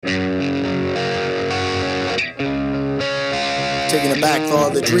Taking it back for all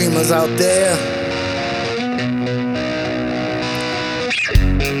the dreamers out there.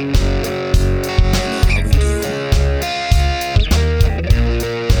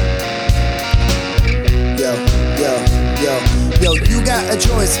 Yo, you got a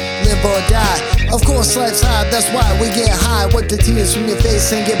choice, live or die. Of course life's hard, that's why we get high. Wipe the tears from your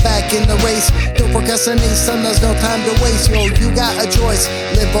face and get back in the race. Don't procrastinate, son, there's no time to waste. Yo, you got a choice,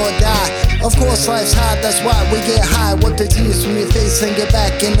 live or die. Of course life's hard, that's why we get high. Wipe the tears from your face and get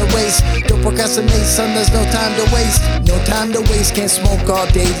back in the race. Don't procrastinate, son, there's no time to waste. No time to waste, can't smoke all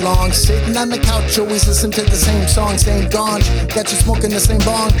day long. Sitting on the couch, always listen to the same song, same ganj. Got you smoking the same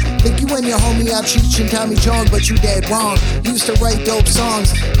bong. Think you and your homie out Cheech and Tommy Chong, but you dead wrong. Used to write dope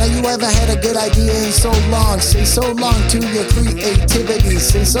songs, now you haven't had a good idea in so long. Say so long to your creativity,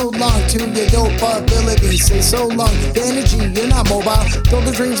 say so long to your dope abilities, say so long the energy, you're not mobile. Throw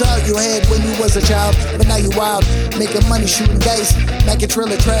the dreams out you had when you was a child, but now you wild, making money shooting dice. Mac and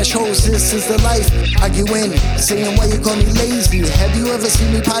Triller trash hoes, this is the life. Arguing, saying why you call me lazy. Have you ever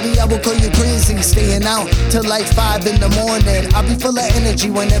seen me potty? I will call you crazy. Staying out till like 5 in the morning. I'll be full of energy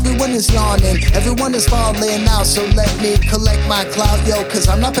when everyone is yawning. Everyone is falling out, so let me collect my clout, yo, cause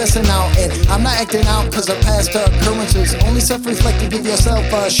I'm not passing out. And I'm not acting out cause of past occurrences. Only self-reflect to give yourself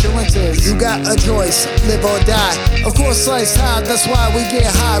assurances. You got a choice, live or die. Of course life's hard, that's why we get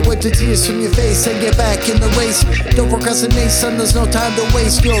high. Wipe the tears from your face and get back in the race. Don't procrastinate, son, there's no time to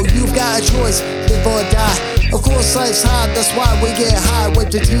waste. Yo, you've got a choice, live or die. Of course life's hard, that's why we get high.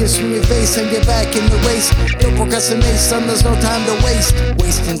 Wipe the tears from your face and get back in the race. Don't procrastinate, son, there's no time to waste.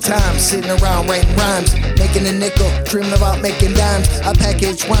 Wasting time, sitting around writing rhymes, making a nickel, dreaming about making dimes. I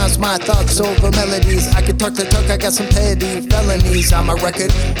package rhymes, my thoughts over melodies. I can talk the talk, I got some petty felonies. I'm a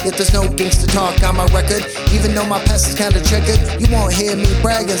record, yet there's no things to talk. I'm a record, even though my past is kinda checkered. You won't hear me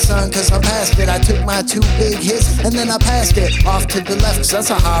bragging, son, cause I'm past it. I took my 2 big hits, and then I passed it off to the left, cause that's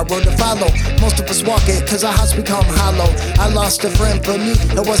a hard road to follow. Most of us walk it, cause our hearts become hollow. I lost a friend, for me,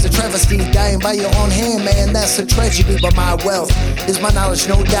 it was a travesty. Dying by your own hand, man, that's a tragedy. But my wealth is my knowledge,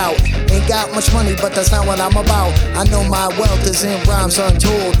 no doubt. Ain't got much money, but that's not what I'm about. I know my wealth is in rhymes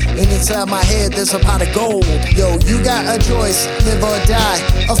untold, and inside my head there's a pot of gold. Yo, you got a choice, live or die.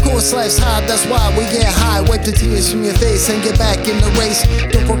 Of course life's hard, that's why we get high. Wipe the tears from your face and get back in the race.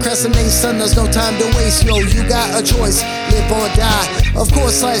 Don't procrastinate, son, there's no time to waste. Yo, you got a choice, live or die. Of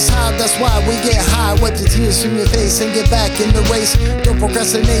course life's hard, that's why we get high. Wipe the tears from your face and get back in the race. Don't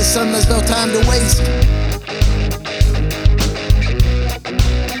procrastinate, son, there's no time to waste.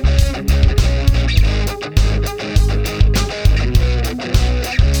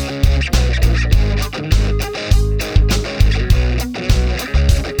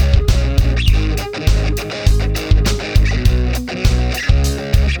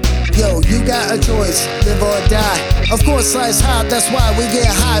 You got a choice, live or die. Of course life's hard, that's why we get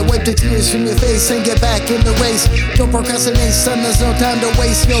high. Wipe the tears from your face and get back in the race. Don't procrastinate, son, there's no time to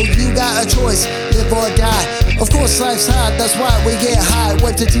waste. Yo, you got a choice, live or die. Of course life's hard, that's why we get high.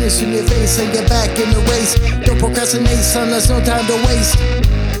 Wipe the tears from your face and get back in the race. Don't procrastinate, son, there's no time to waste.